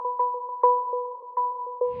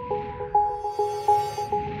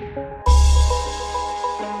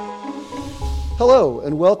Hello,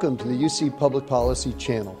 and welcome to the UC Public Policy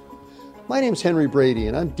channel. My name is Henry Brady,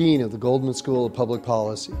 and I'm Dean of the Goldman School of Public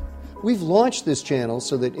Policy. We've launched this channel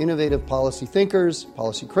so that innovative policy thinkers,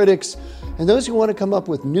 policy critics, and those who want to come up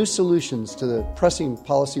with new solutions to the pressing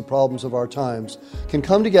policy problems of our times can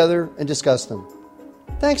come together and discuss them.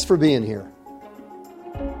 Thanks for being here.